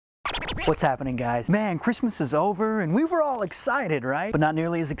What's happening, guys? Man, Christmas is over and we were all excited, right? But not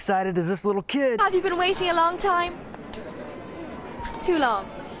nearly as excited as this little kid. Have you been waiting a long time? Too long.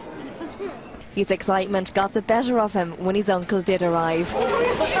 His excitement got the better of him when his uncle did arrive.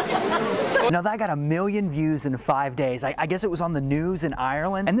 Now that got 1 million views in 5 days. I guess it was on the news in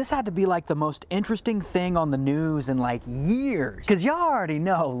Ireland. And this had to be like the most interesting thing on the news in like years. Cause y'all already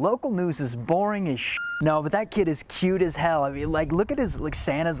know, local news is boring as shit. No, but that kid is cute as hell. I mean, like, look at his, like,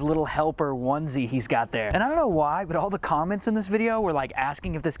 Santa's little helper onesie he's got there. And I don't know why, but all the comments in this video were like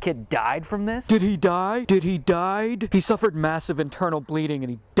asking if this kid died from this. Did he die? Did he die? He suffered massive internal bleeding and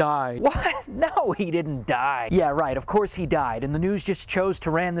he died. What? No, he didn't die. Yeah, right, of course he died. And the news just chose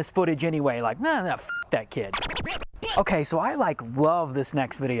to ran this footage anyway. Like, nah, f that kid. Okay, so I like love this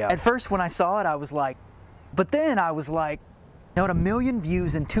next video. At first when I saw it, I was like, but then I was like, now at 1 million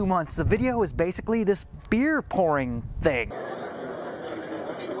views in 2 months, the video is basically this beer pouring thing.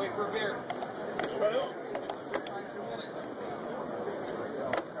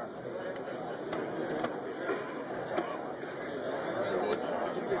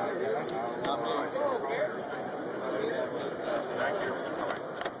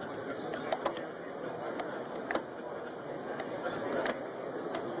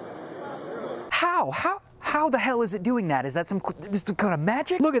 How the hell is it doing that? Is that some kind of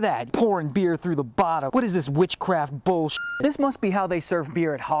magic? Look at that, pouring beer through the bottom. What is this witchcraft bullshit? This must be how they serve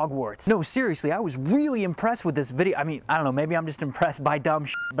beer at Hogwarts. No, seriously, I was really impressed with this video. I mean, I don't know, maybe I'm just impressed by dumb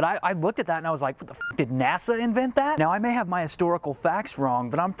shit, but I looked at that and I was like, what the f did NASA invent that? Now, I may have my historical facts wrong,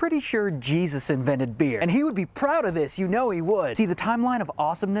 but I'm pretty sure Jesus invented beer. And he would be proud of this, you know he would. See, the timeline of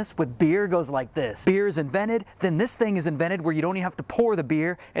awesomeness with beer goes like this. Beer is invented, then this thing is invented where you don't even have to pour the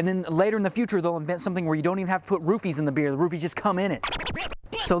beer, and then later in the future they'll invent something where you don't even have to put roofies in the beer. The roofies just come in it.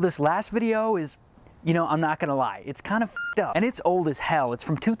 So this last video is, you know, I'm not gonna lie, it's kind of f***ed up. And it's old as hell, it's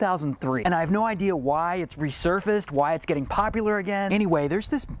from 2003. And I have no idea why it's resurfaced, why it's getting popular again. Anyway, there's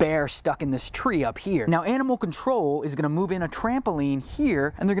this bear stuck in this tree up here. Now animal control is gonna move in a trampoline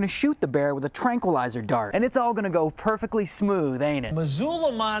here, and they're gonna shoot the bear with a tranquilizer dart. And it's all gonna go perfectly smooth, ain't it?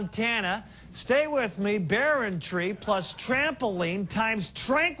 Missoula, Montana, stay with me, bear and tree plus trampoline times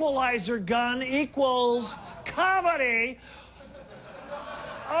tranquilizer gun equals comedy.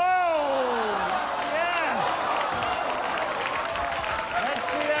 Oh!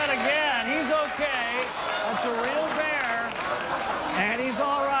 He's okay. That's a real bear. And he's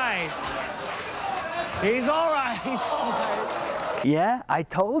all right. He's all right. He's all right. Yeah, I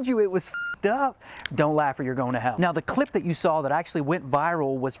told you it was f***ed up. Don't laugh or you're going to hell. Now, the clip that you saw that actually went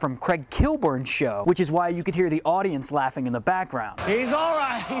viral was from Craig Kilborn's show, which is why you could hear the audience laughing in the background. He's all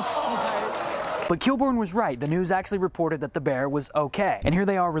right. He's all right. But Kilborn was right. The news actually reported that the bear was okay. And here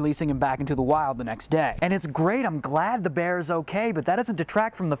they are releasing him back into the wild the next day. And it's great. I'm glad the bear is okay, but that doesn't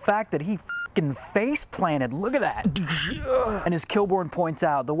detract from the fact that he f***ing face planted. Look at that. And as Kilborn points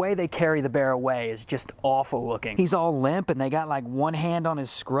out, the way they carry the bear away is just awful looking. He's all limp and they got like one hand on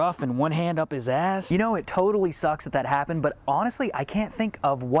his scruff and one hand up his ass. You know, it totally sucks that happened, but honestly, I can't think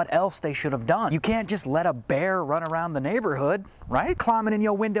of what else they should have done. You can't just let a bear run around the neighborhood, right? Climbing in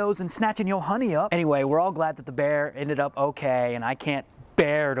your windows and snatching your honey up. Anyway, we're all glad that the bear ended up okay, and I can't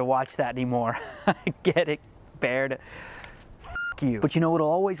bear to watch that anymore. I get it, bear to f you. But you know what'll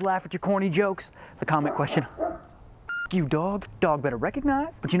always laugh at your corny jokes? The comment question, f you dog. Dog better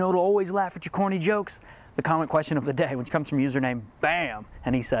recognize. But you know what'll always laugh at your corny jokes? The comment question of the day, which comes from username BAM,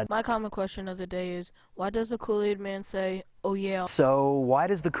 and he said, my comment question of the day is, why does the Kool-Aid man say, oh yeah? So why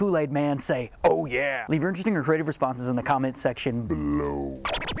does the Kool-Aid man say, oh yeah? Leave your interesting or creative responses in the comment section below.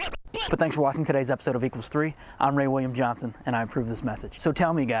 But thanks for watching today's episode of Equals 3. I'm Ray William Johnson, and I approve this message. So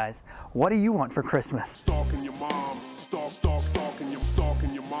tell me, guys, what do you want for Christmas? Stalking your mom, stalking your mom,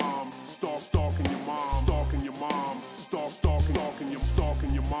 stalking your mom, stalking your mom, stalking your mom,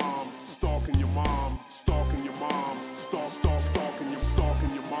 stalking your mom, stalking your mom, stalking your mom,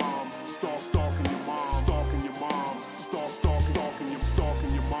 stalking your mom,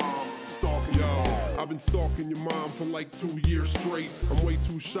 stalking your mom, stalking your mom. I've been stalking your mom for like 2 years straight. I'm way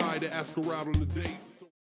too shy to ask her out on a date.